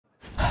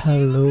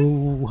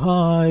Hello,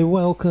 hi,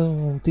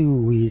 welcome to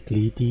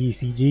Weekly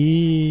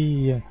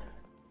TCG.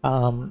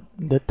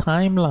 The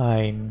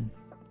timeline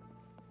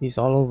is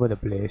all over the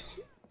place.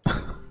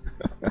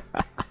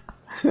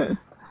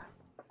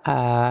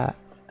 uh,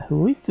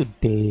 who is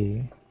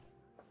today?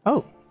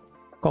 Oh,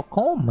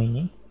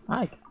 Kokomi.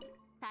 Hi.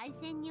 対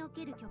戦にお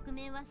ける局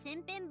面は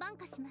千変万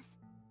化します。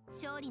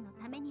勝利の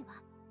ために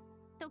は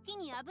時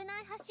に危な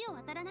い橋を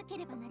渡らなけ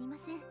ればなりま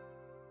せん。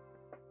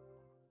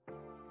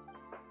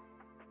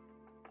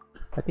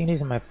I think this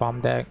is my farm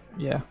deck.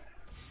 Yeah.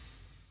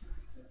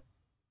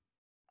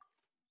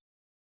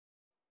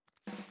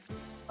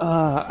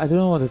 I don't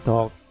know what to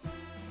talk.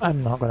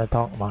 I'm not gonna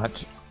talk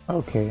much.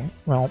 Okay,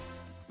 well,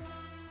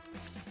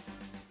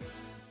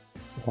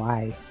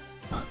 why?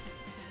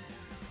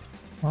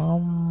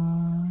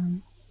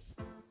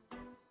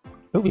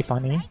 It'll be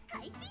funny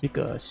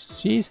because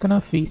she's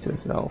gonna feast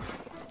herself.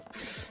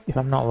 If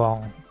I'm not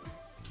wrong,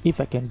 if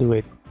I can do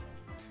it,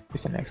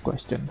 is the next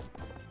question.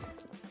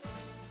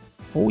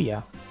 Oh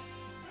yeah.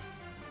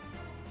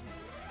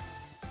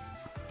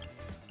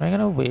 Am I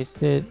gonna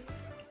waste it?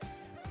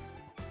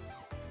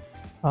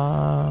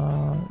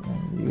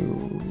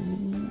 You.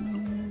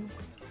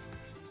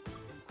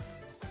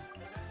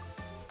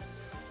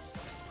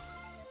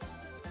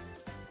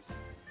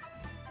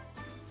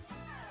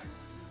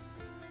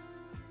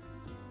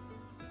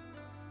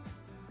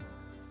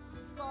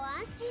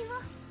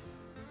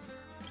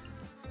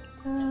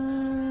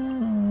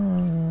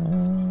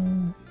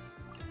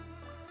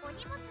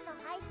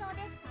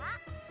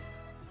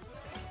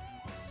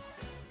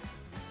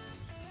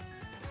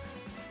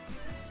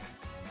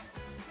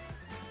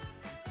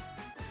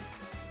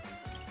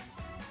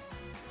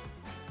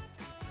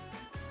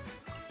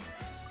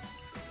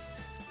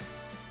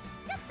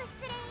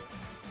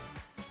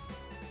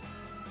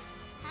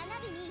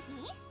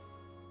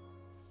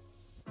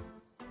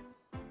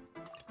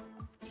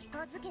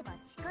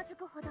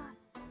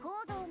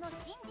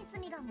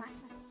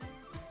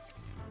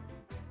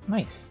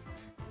 Nice.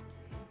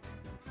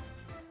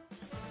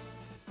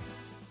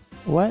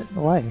 What?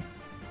 Why?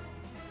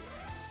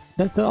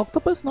 Does the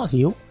octopus not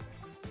heal?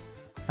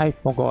 I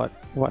forgot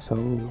what's a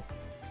rule.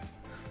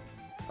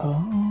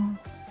 Oh.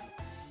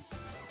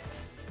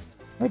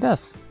 It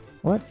does.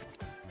 What?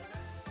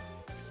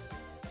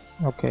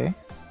 Okay.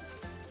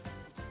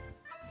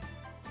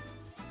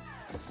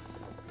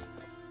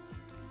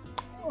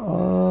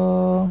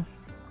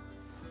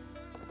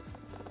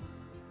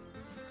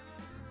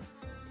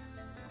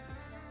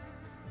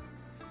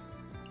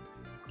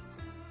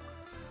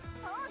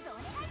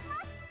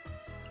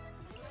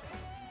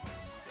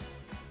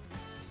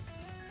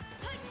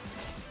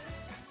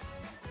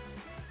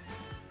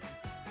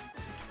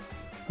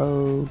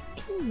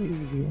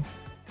 Okay.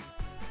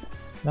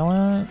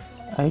 Now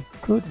I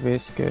could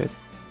risk it.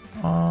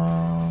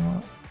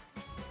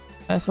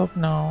 As of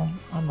now,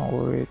 I'm not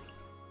worried.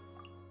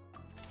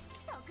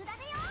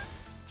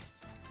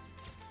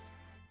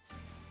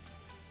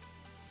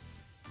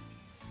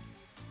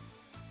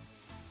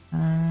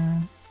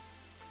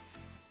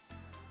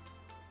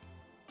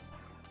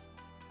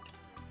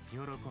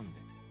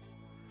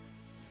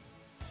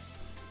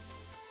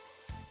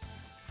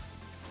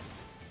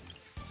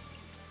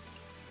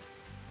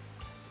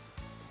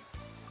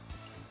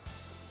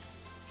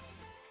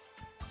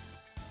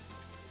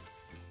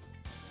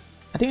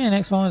 I think the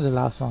next one is the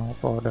last one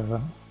for the.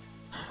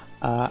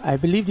 I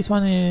believe this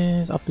one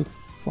is up to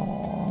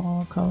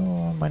 4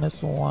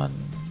 minus 1,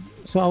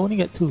 so I only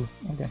get 2.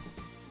 Okay.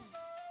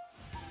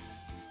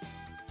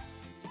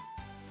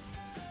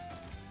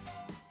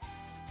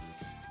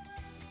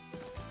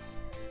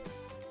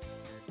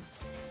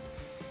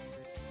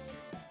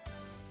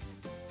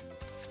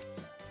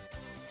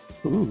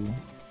 Ooh.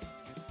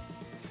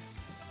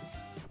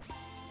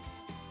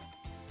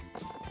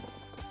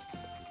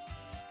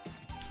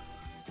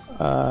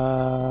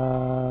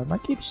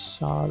 Might keep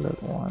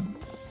Charlotte one.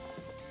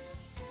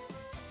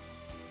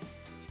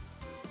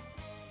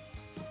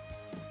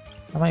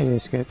 I might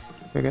risk it.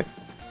 Forget.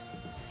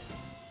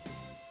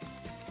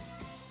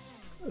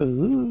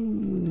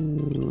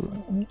 Ooh.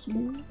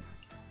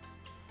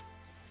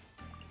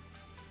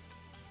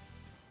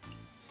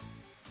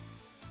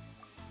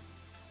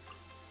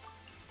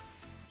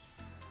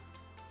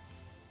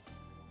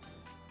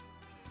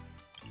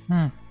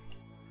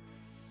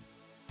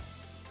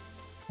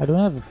 I don't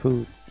have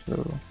food, so.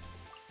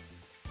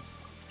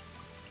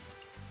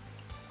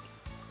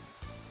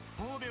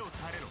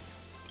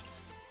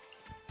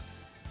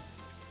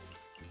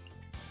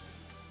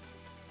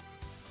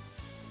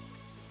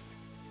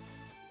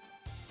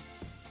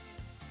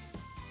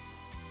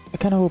 I'm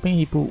kind of hoping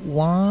he put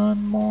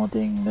one more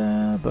thing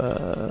there,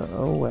 but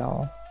oh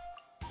well.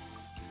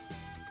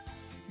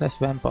 Let's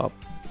vamp up.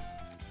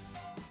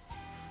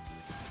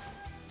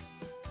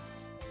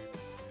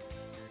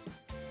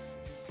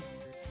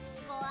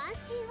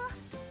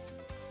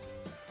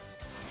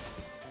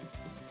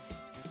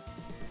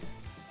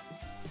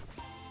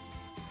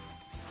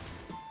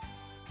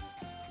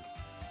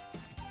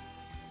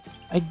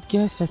 I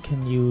guess I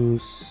can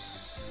use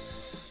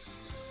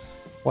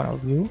one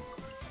of you.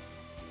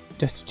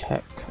 Just to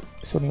check.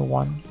 It's only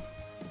one.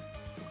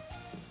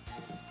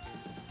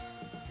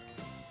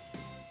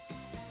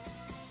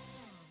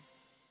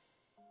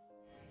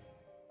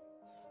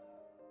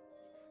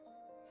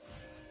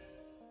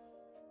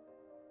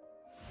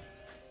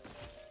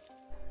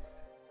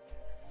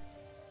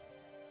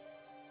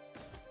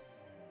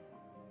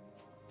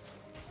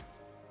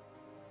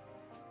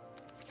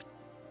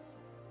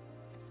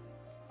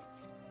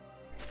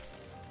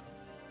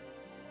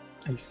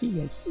 I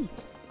see, I see.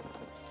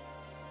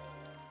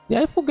 Did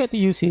I forget to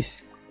use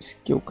his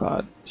skill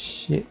card?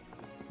 Shit.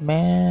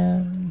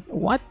 Man.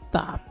 What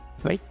the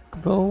frick,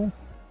 bro?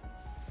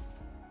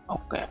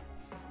 Okay.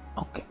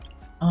 Okay.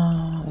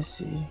 Let's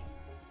see.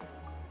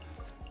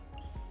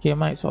 Okay, I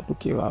might swap to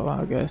Kirawa,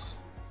 I guess.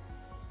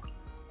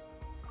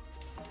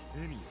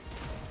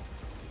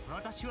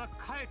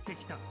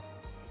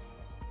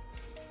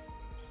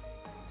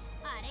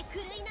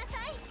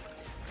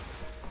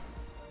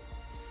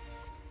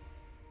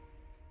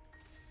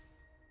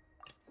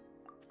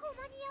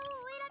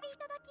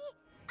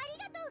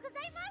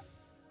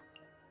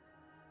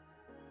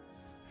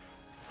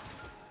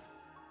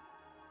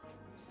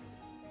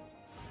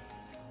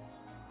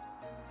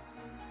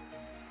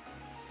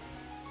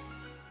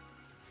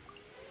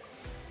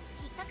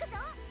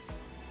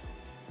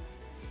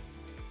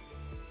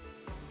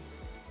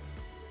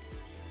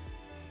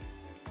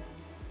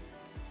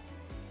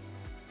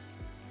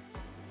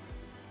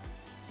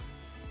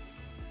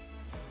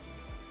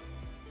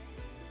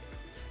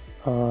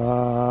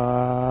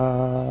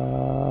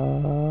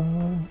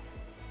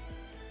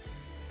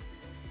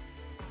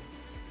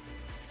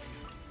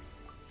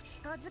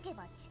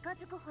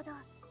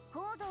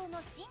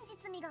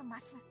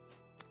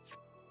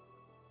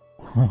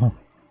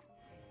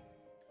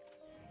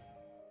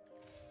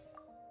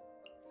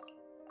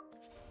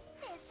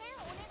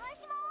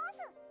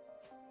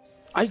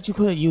 I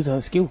couldn't use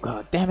a skill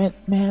card, damn it,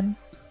 man.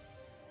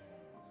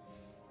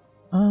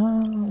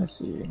 Let's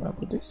see, I'm gonna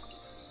put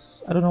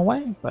this. I don't know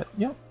why, but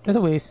yeah, there's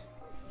a waste.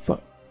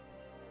 Fuck.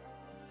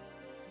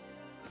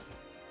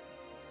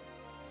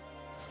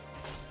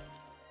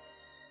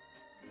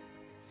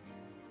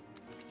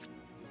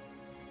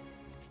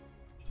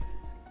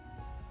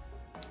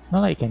 It's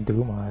not like I can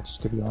do much,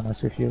 to be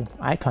honest with you.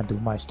 I can't do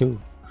much too.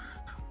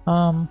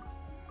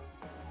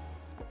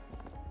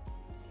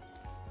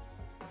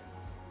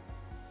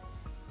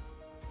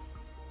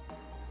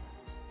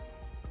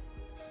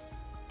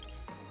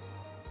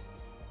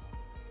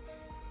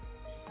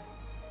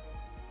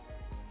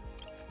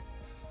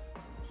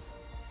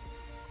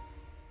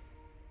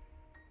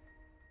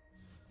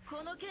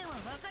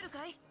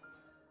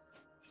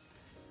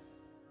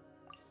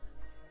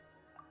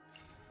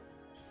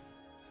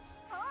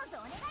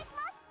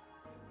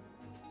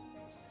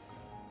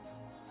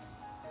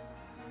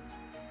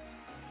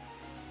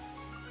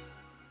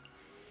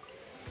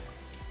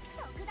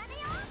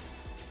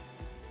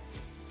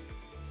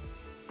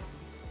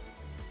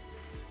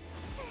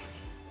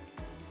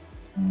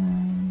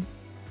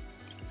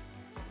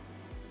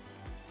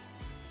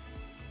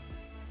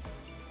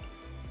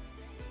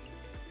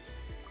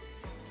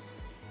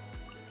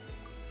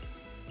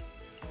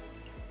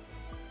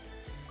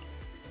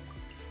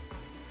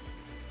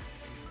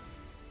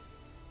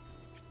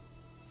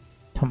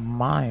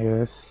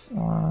 Myers.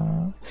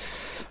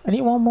 I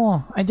need one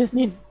more. I just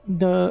need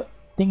the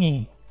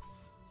thingy.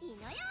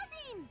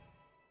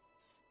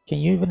 Can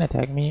you even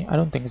attack me? I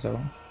don't think so.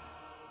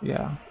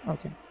 Yeah,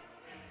 okay.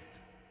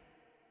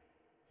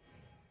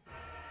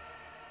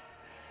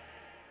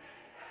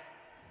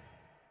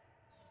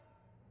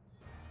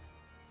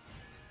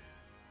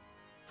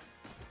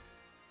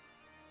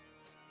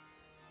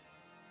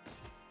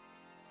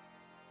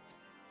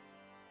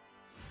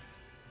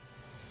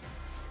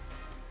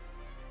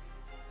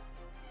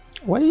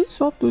 Why did you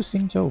swap to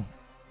Xingzhou?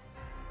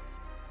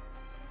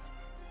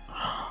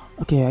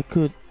 Okay, I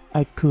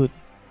could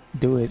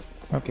do it.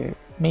 Okay,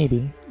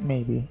 maybe.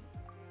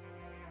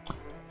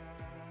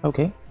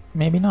 Okay,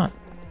 maybe not.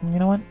 You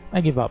know what? I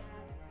give up.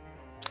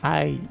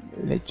 I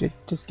legit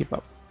just give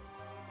up.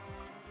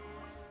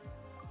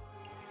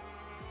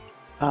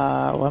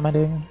 What am I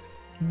doing?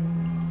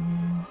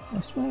 I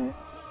swear.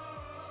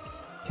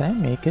 Can I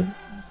make it?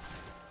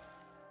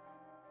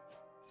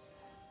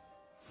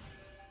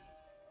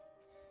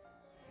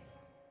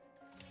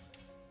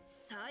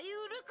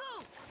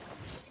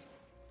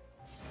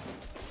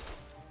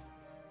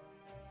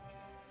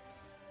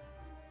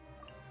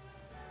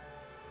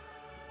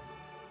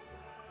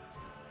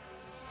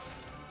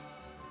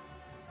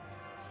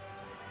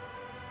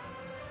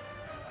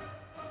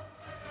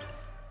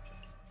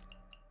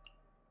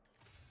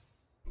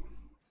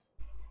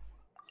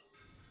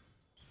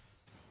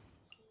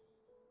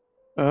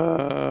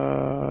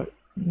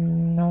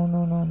 No.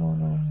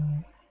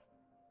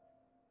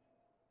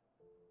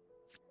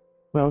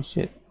 Well,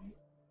 shit.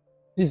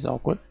 This is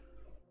awkward.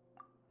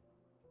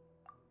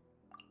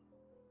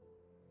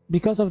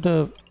 Because of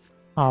the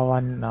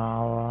R1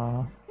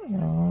 now.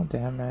 Oh,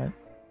 damn it.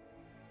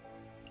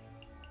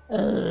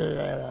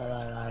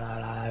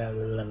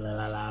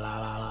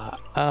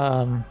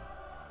 Um.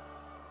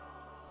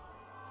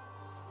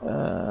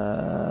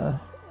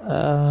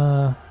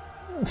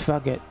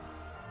 Fuck it.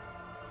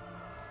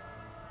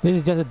 This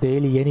is just a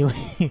daily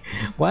anyway.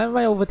 Why am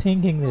I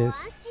overthinking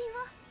this?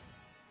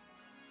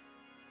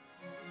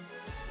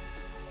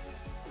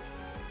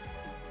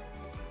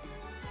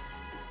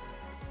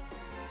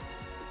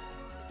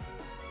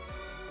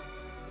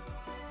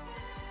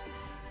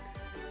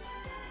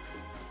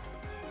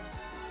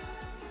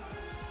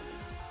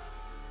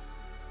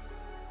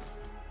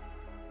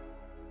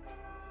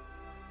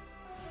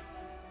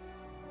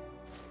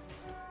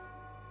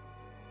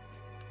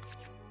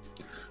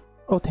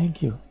 Oh,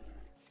 thank you.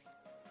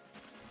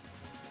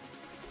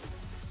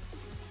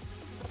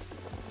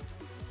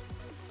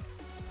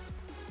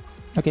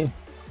 Okay,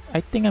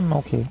 I think I'm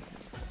okay.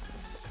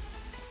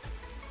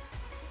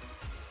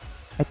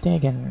 I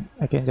think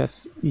I can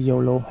just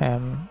YOLO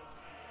ham.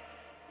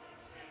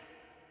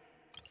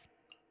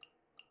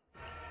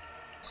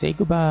 Say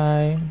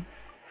goodbye.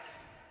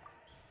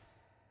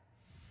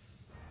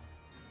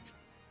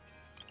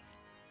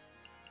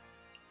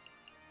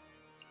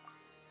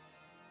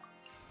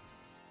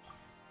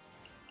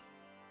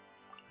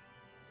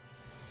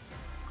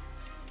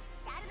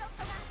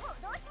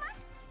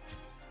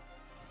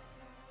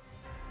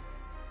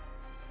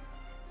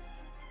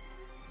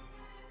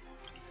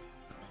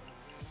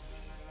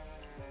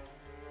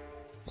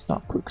 It's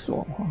not quick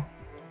swarm, huh?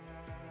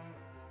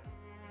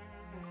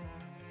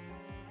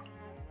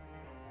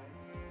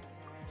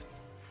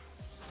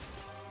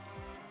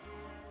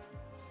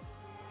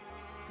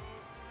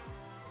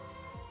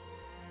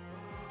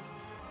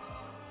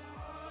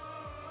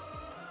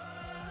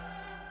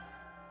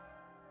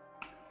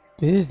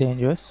 This is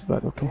dangerous,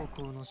 but okay.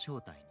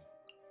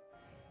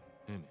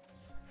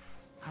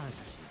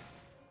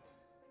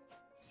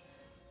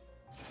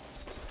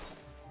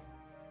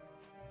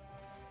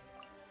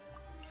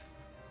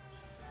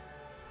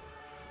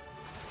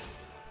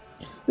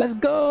 Let's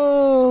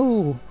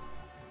go!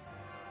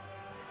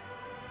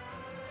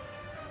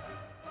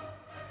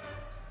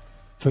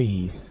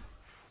 Freeze.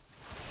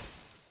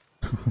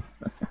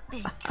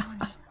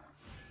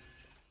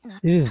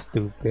 This is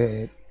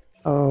stupid.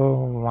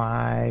 Oh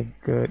my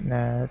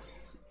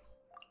goodness.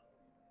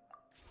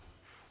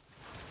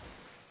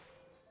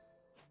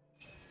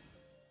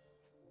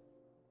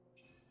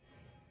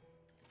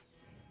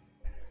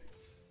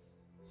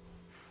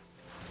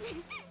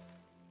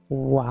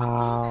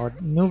 Wow,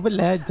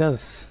 Nubile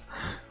just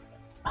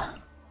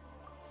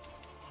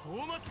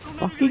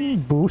fucking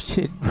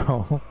bullshit,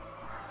 bro.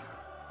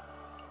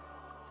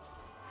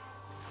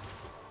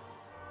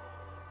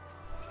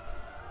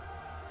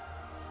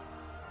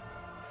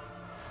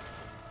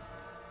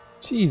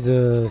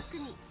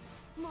 Jesus,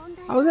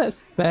 how's that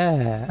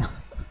fair?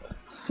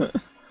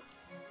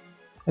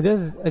 I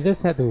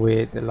just had to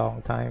wait a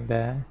long time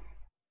there.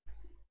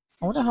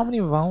 I wonder how many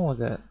rounds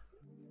was it?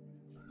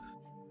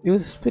 It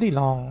was pretty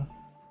long.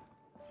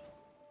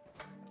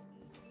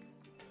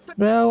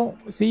 Well,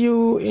 see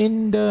you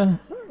in the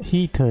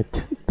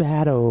heated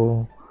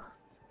battle.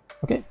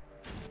 Okay.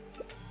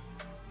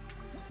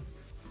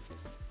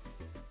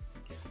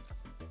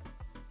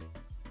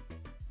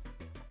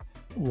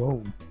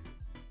 Whoa.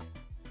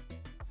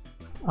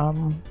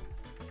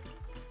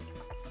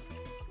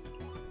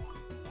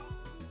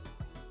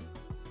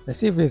 Let's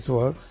see if this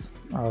works.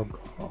 Oh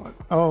god.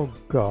 Oh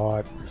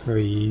god,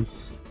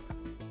 freeze.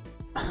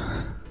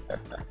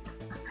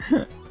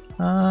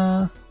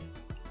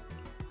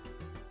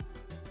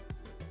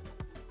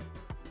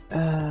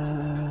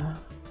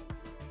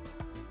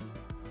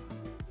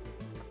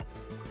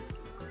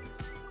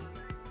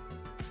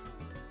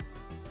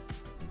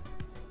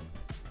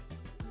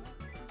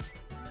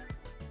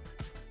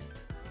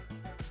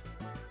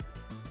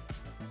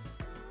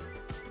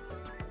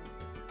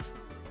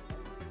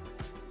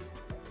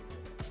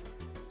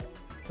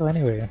 So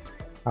anyway,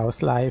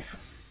 how's life?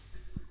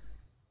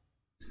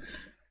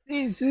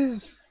 This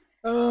is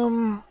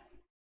oh,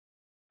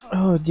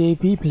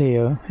 JP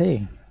player.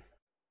 Hey,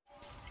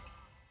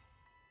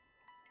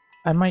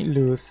 I might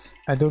lose.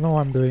 I don't know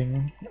what I'm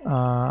doing.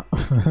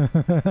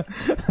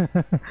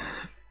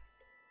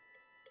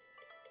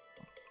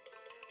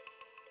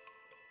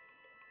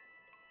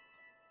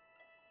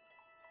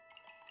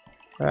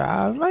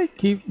 I might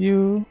keep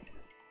you.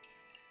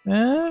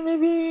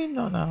 Maybe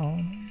not now.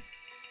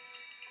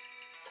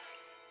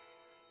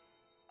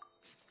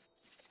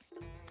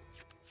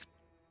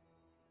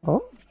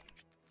 Oh.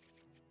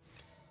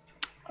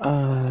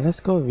 Let's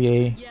go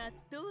VA.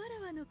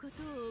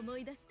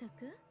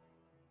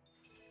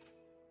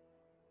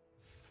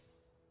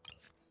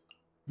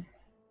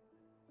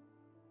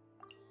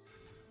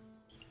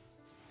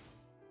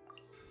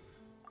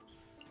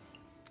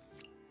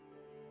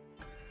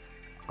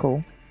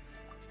 Cool.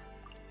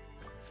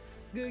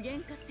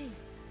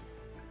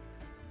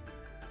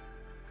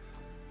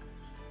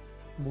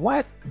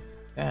 What?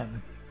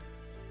 Damn.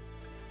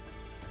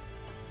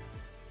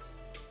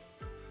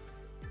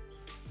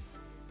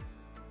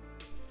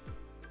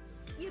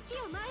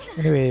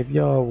 Anyway, if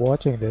you're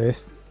watching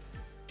this,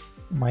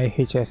 my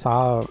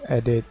HSR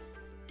edit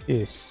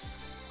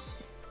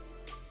is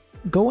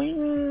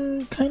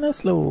going kind of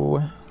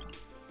slow.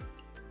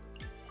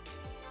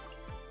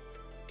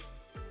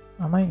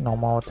 I might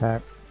normal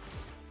attack.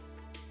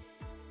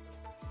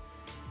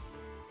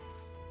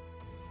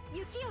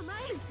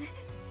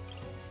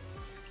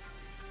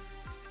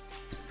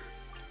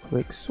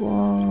 Quick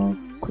swap,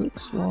 quick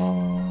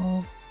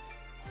swap.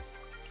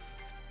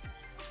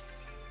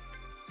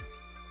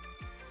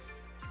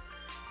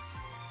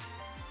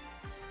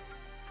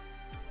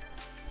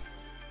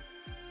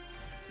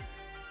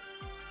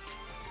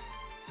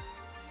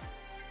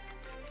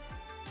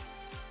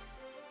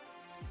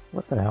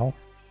 What the hell?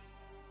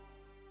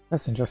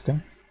 That's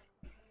interesting.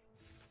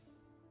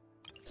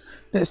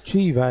 That's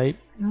 3, right?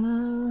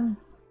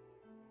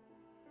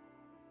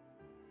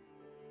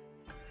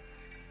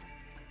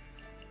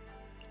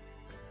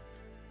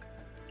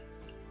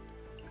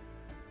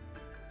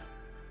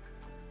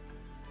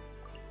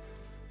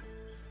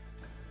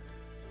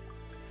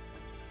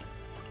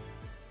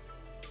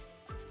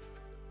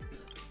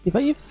 If I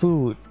eat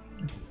food,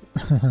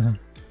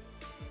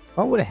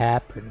 what would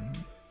happen?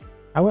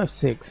 I would have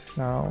 6,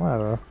 so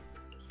whatever.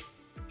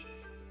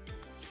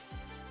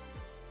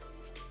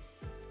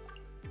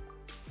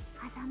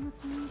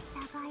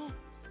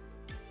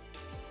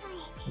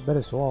 You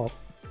better swap.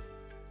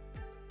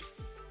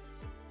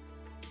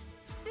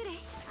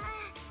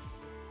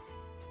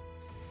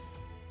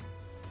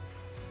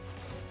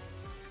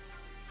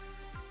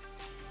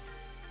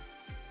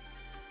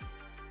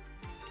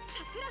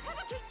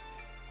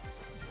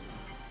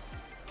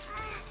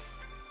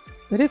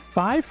 They did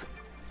 5?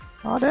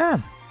 Oh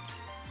damn.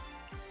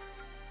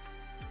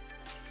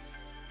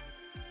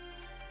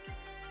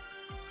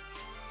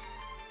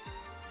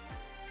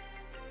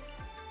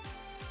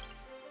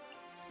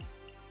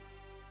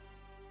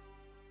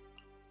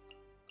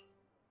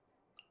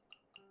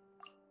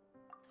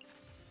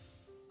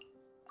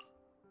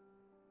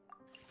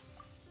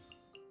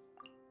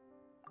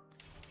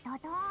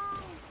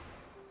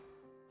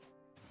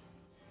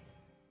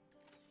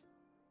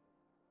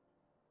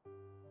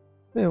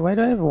 Wait, why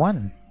do I have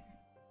 1?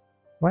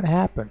 What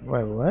happened?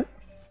 Wait, what?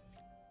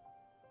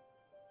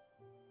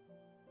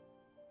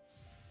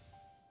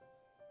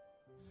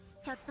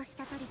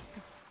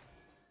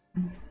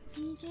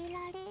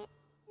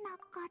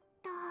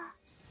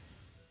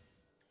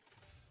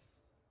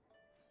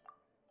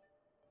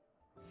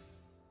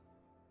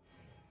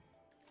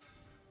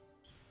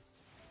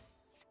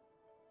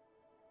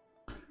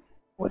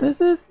 What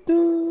does it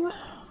do?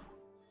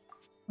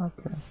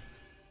 Okay.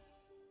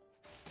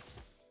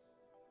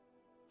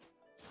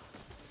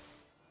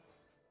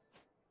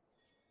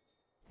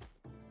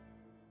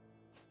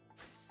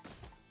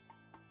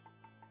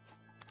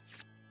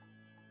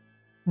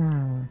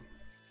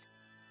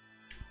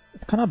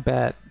 It's kind of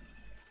bad.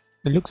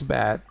 It looks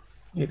bad.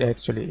 It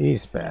actually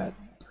is bad.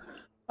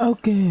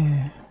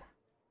 Okay.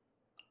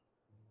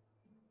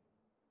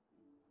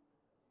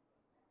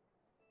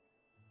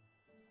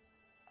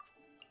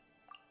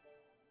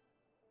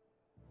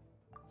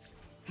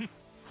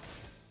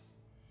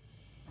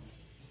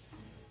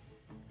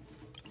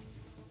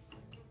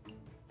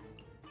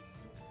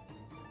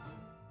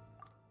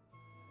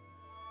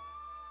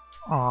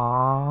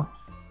 Aww.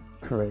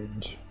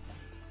 Cringe.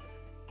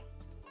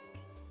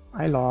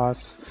 I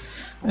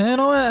lost. And you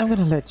know what? I'm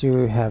gonna let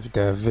you have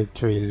the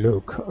victory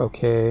look,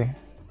 okay?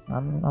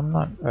 I'm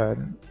not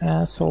an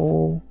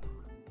asshole,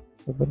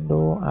 even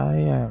though I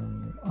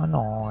am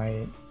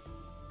annoyed.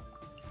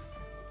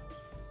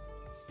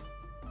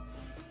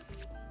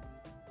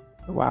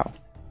 Wow.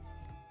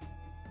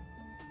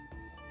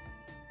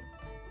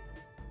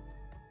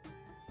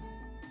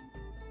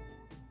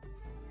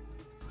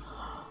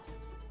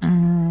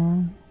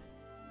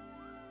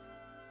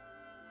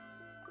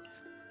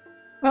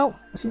 Well,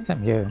 since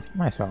I'm here,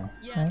 might as well,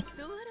 right?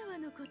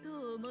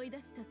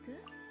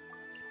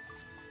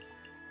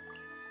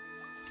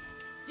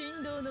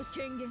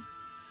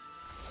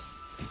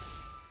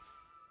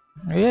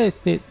 Yeah, I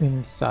stayed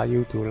in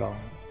Sayu too long.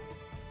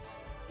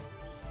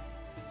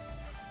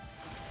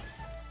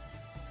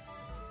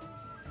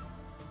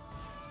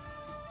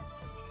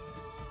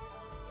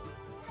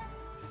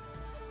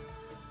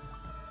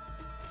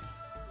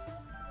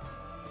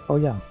 Oh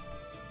yeah,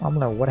 I'm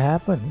like, what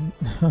happened?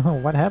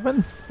 What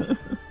happened?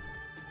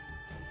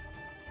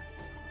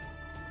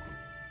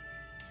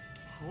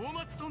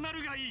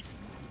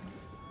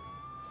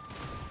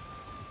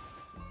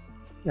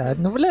 Yeah,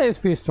 Novella is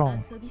pretty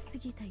strong.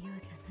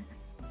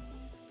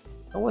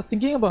 I was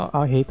thinking about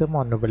Alhaitham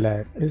or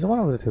Novella. It's one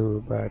of the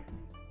two, but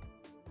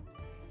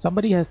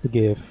somebody has to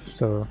give,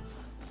 so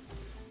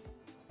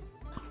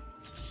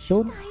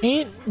don't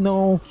ain't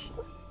no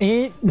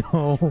ain't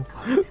no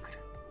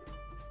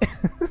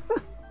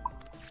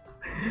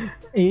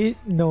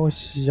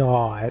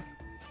shot.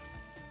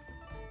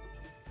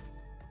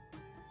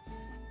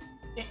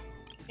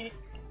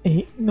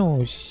 Ain't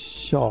no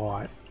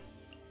shot.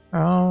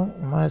 Oh,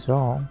 might as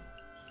well.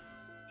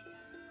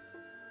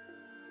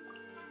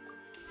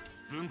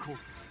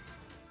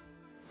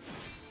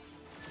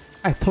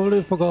 I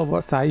totally forgot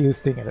about Sayu's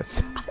thing at the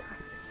side.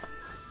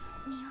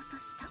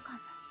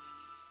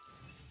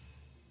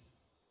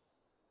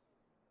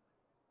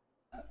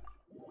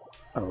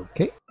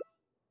 Okay.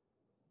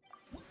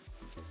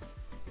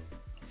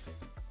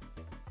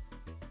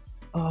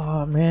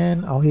 Oh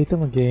man, I'll hit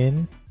him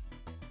again.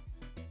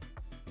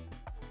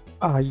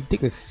 Ah, you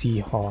take a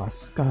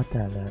seahorse. God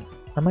damn it.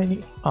 I might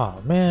need. Oh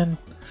man.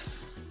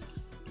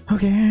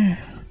 Okay.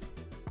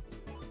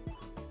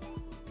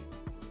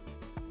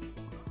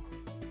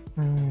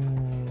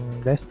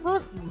 There's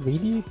not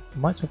really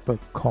much of a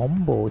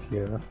combo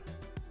here.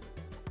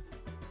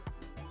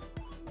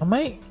 I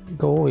might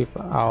go with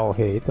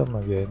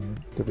Alhaitham again,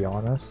 to be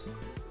honest.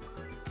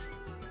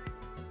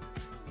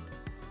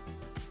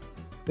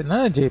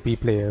 Another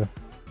JP player.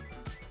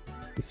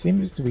 He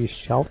seems to be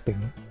shouting.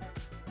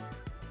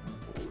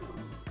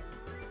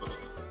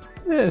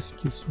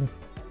 Excuse me.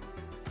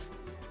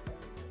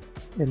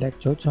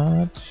 Electro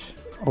charge,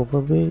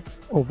 overweight,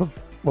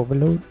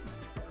 overload.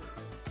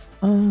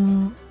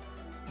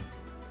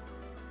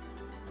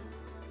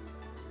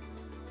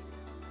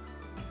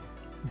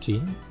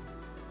 Gene,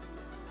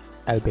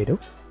 Albedo.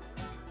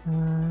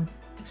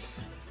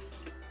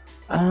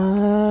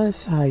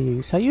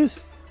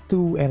 Sayus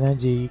 2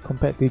 energy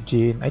compared to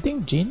Jin. I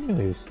think Jin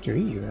is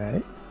 3,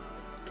 right?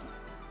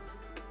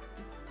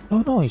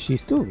 Oh no,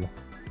 she's 2.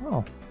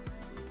 Oh.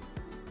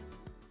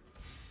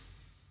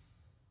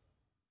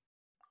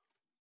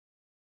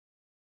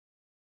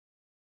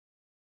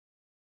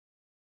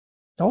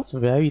 I was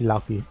very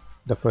lucky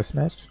the first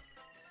match.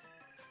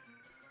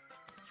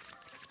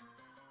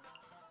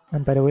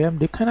 And by the way, I'm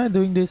kind of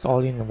doing this all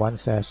in one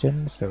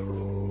session,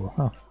 so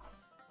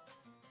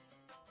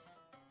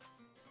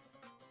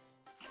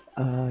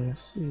let's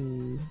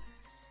see.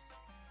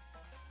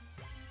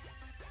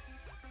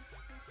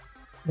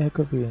 That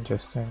could be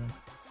interesting.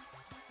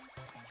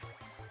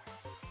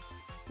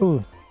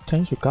 Oh,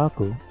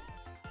 Tenshukaku.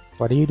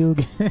 What do you do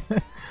again?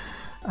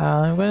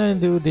 I'm gonna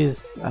do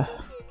this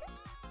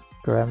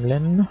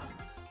Gremlin.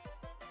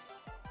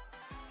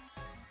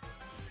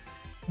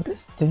 What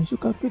does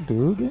Tenshukaku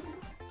do again?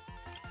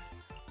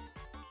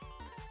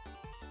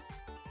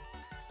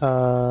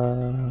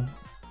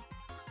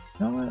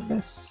 No,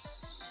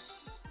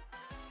 let's.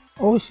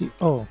 Oh,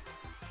 oh.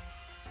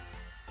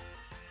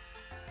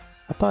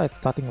 I thought it's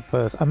starting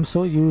first. I'm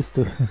so used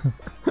to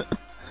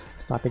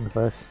starting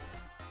first.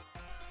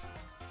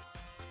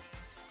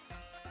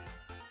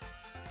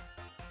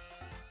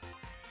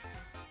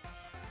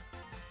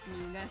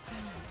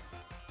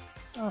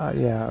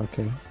 Yeah,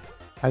 okay.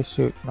 I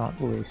should not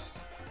waste.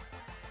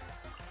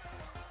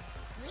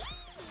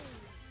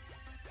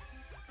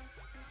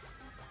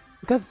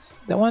 Because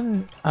that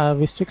one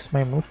restricts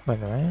my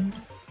movement, right?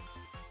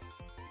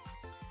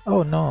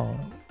 Oh no.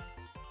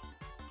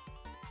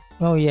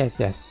 Oh yes,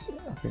 yes.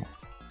 Okay.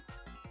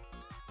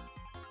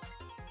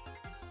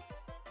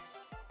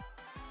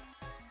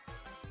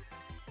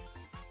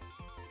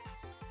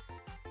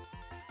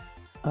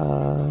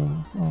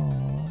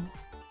 Oh.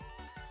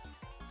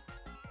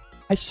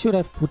 I should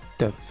have put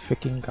the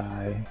freaking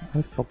guy.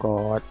 I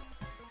forgot.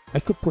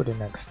 I could put it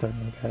next turn,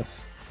 I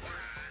guess.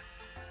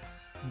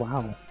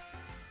 Wow.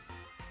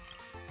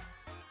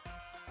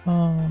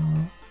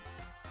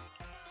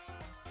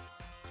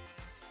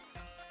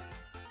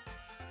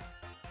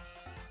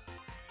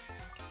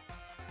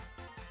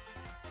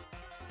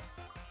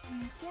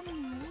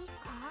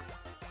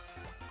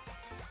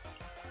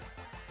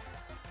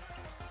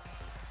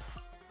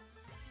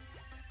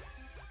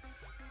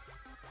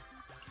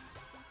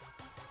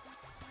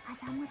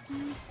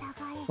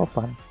 For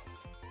fun.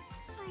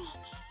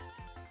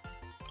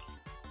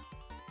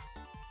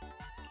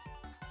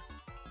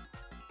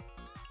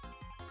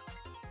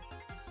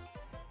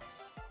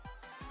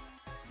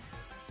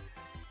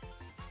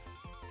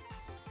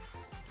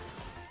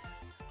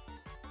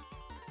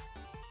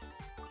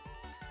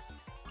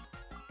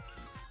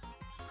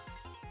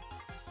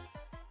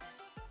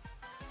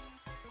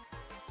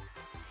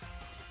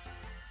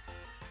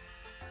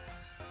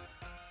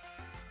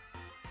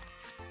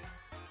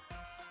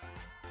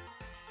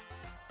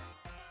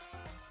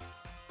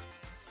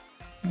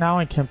 Now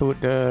I can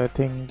put the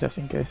thing just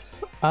in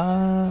case.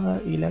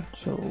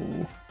 Electro.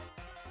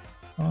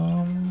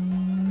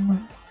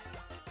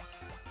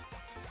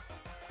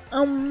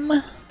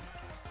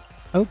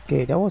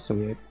 Okay, that was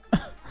weird.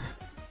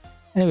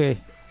 Anyway,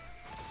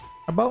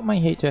 about my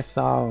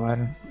HSR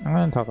one, I'm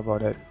gonna talk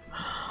about it.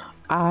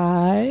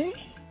 I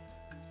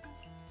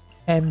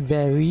am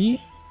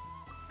very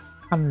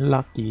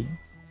unlucky.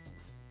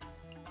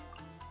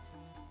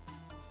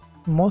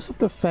 Most of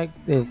the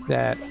fact is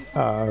that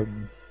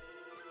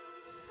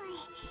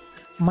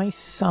my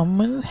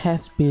summons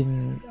has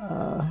been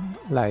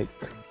like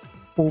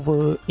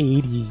over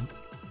 80.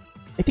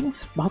 I think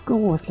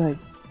Sparkle was like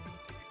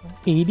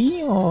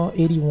 80 or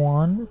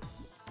 81,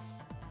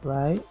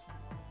 right?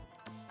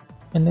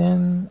 And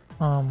then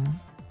well,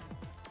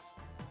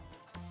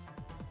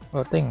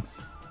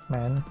 thanks,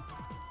 man.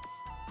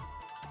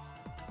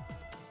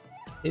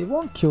 It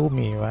won't kill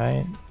me,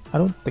 right? I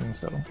don't think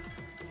so.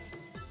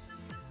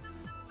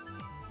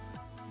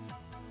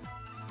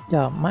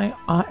 Yeah, my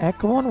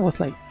Acheron was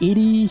like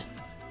 80,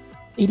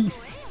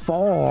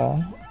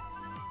 84.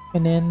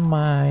 And then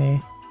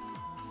my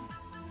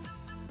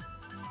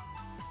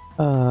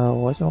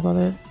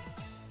whatchamacallit?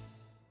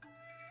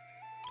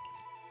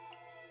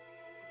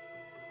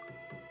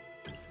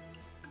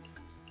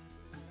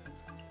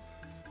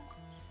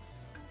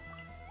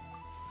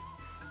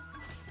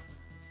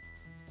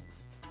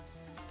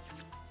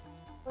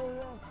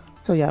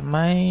 So yeah,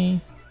 my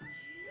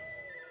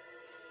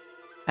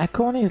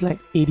Icon is like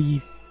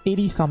 80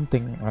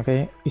 something,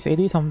 okay? It's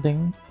 80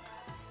 something.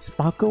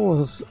 Sparkle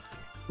was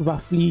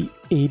roughly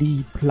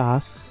 80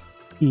 plus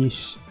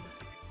ish.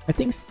 I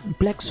think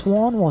Black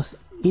Swan was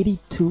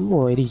 82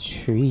 or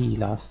 83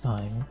 last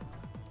time.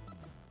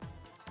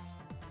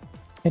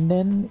 And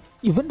then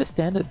even the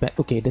standard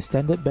okay, the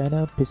standard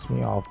banner pissed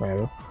me off,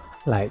 bro.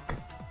 Like,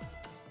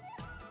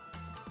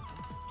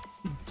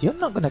 you're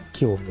not gonna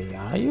kill me,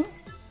 are you?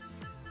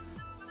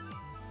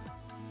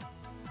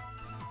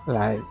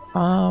 Like,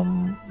 what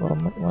am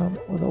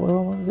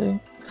I saying?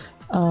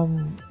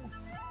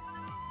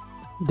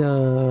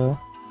 The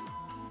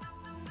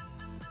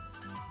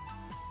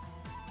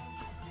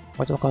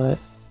what do you call it?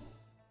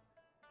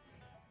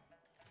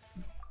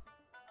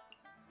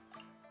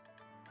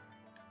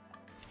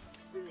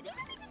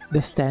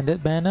 The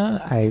standard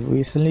banner I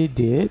recently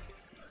did,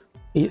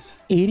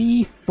 it's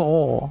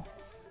 84,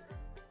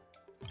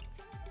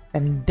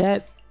 and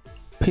that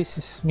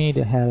pisses me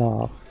the hell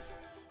off.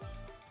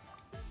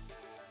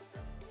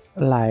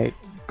 Like,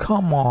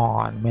 come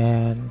on,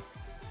 man.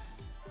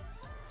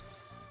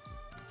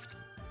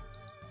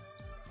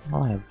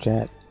 Oh, I have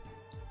Jet.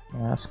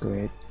 That's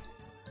great.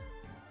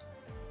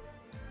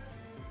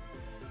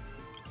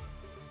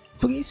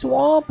 Free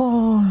swap!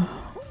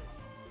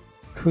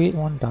 Create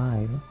one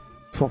die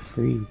for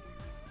free.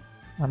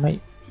 I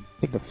might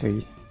take the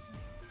free.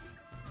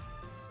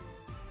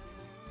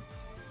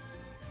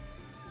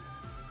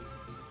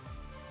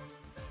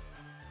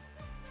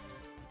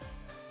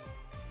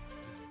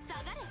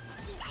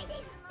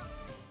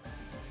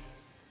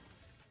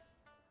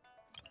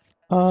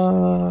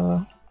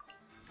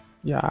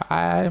 Yeah,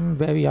 I'm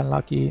very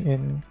unlucky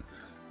in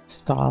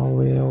Star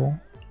Wheel.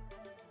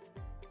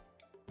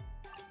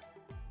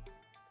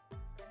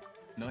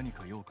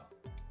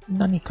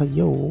 Nanika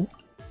yo?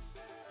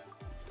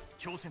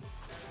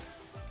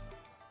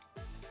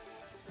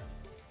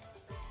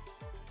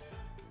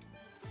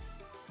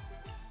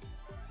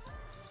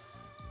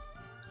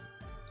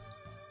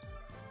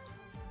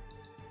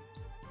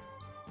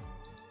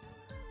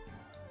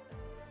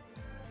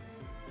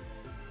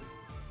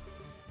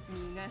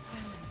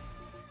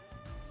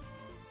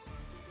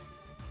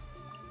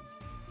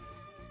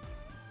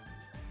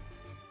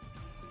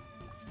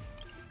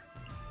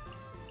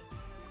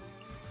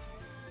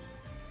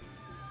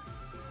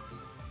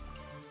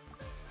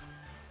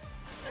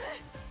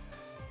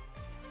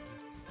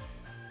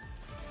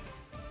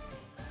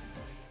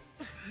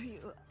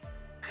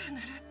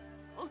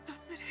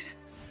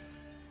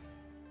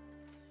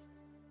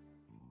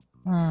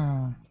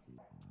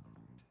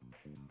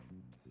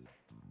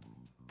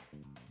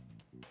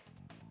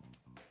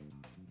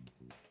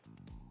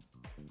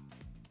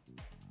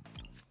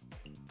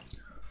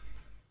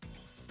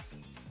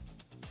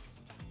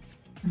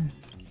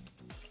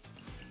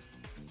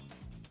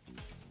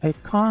 I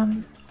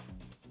can't.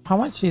 How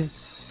much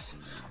is?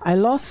 I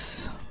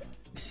lost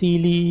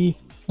Sealy.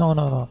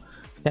 No.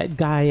 That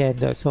guy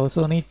and so it's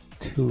only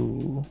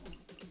 2.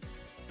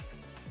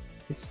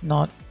 It's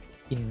not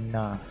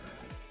enough.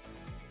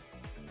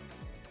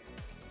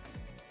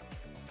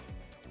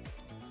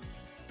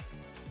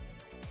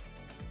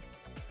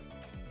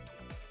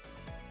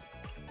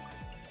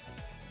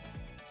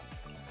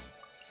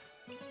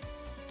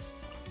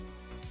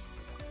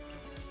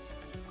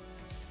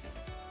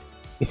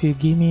 If you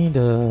give me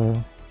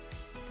the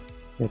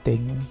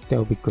thing, that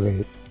would be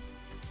great.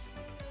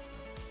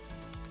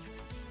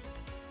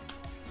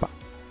 Fuck.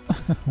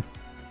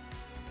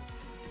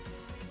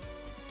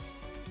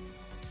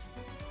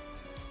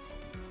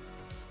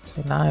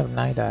 So now I have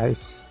 9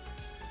 dice.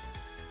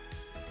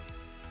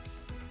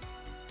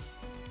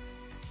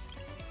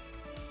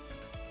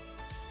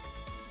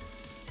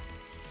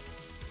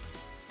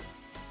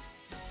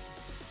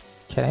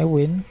 Can I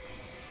win?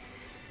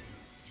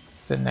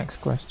 That's the next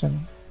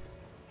question.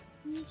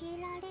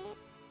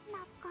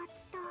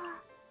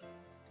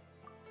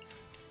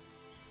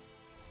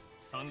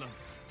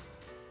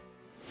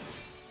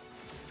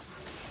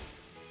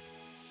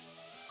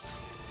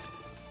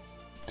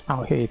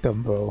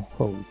 Alhaitham, bro.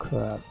 Holy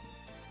crap.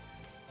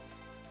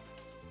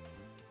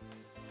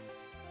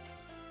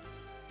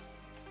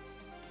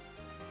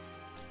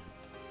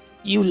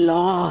 You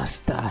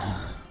lost!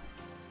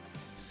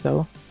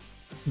 So,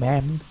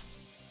 ma'am,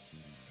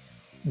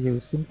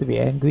 you seem to be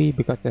angry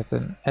because there's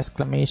an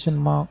exclamation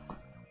mark.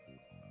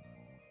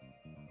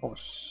 Oh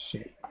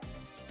shit.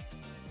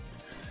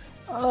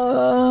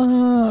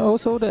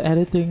 Also the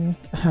editing.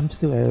 I'm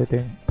still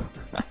editing.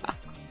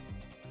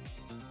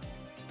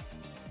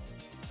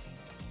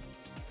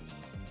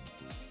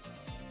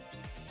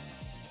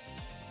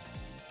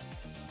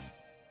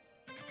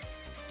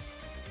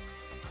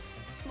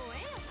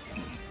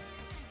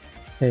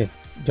 Hey,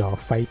 Your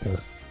fighter.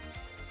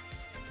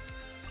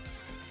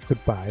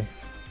 Goodbye.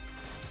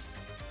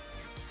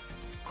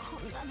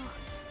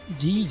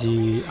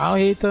 GG.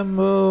 Alhaitham,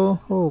 bro.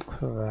 Oh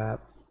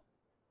crap.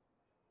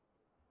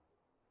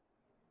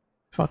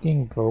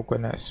 Fucking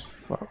broken as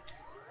fuck.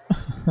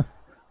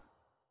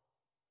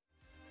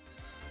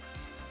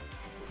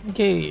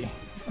 Okay,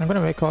 I'm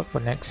gonna record for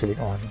next week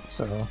on,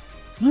 so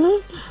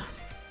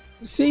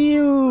see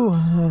you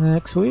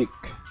next week.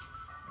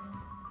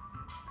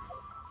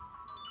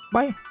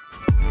 Bye.